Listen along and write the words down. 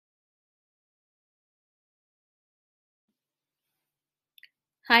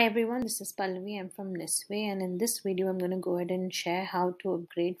Hi everyone, this is Pallavi. I'm from Niswey, and in this video, I'm going to go ahead and share how to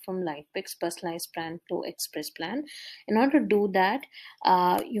upgrade from Litepics personalized plan to Express plan. In order to do that,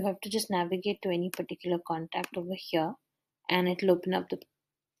 you have to just navigate to any particular contact over here, and it'll open up the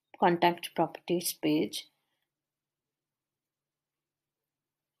contact properties page.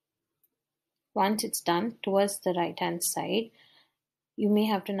 Once it's done, towards the right hand side, you may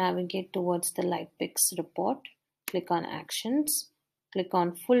have to navigate towards the Litepics report. Click on Actions, click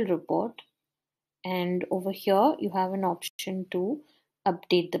on Full Report, and over here you have an option to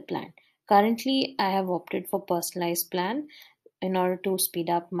update the plan. Currently I have opted for personalized plan in order to speed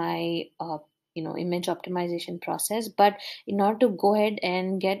up my image optimization process, but in order to go ahead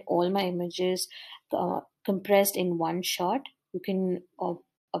and get all my images compressed in one shot, you can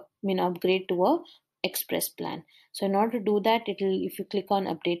upgrade to a express plan. So in order to do that, if you click on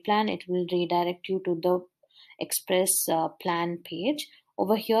update plan, it will redirect you to the express plan page.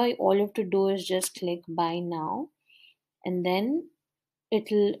 Over here, all you have to do is just click buy now, and then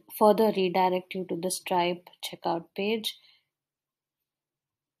it'll further redirect you to the Stripe checkout page.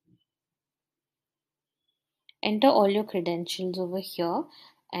 Enter all your credentials over here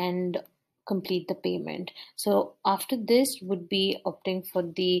and complete the payment. So after this would be opting for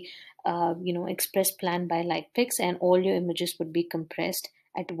the express plan by Litepics, and all your images would be compressed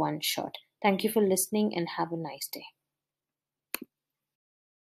at one shot. Thank you for listening and have a nice day.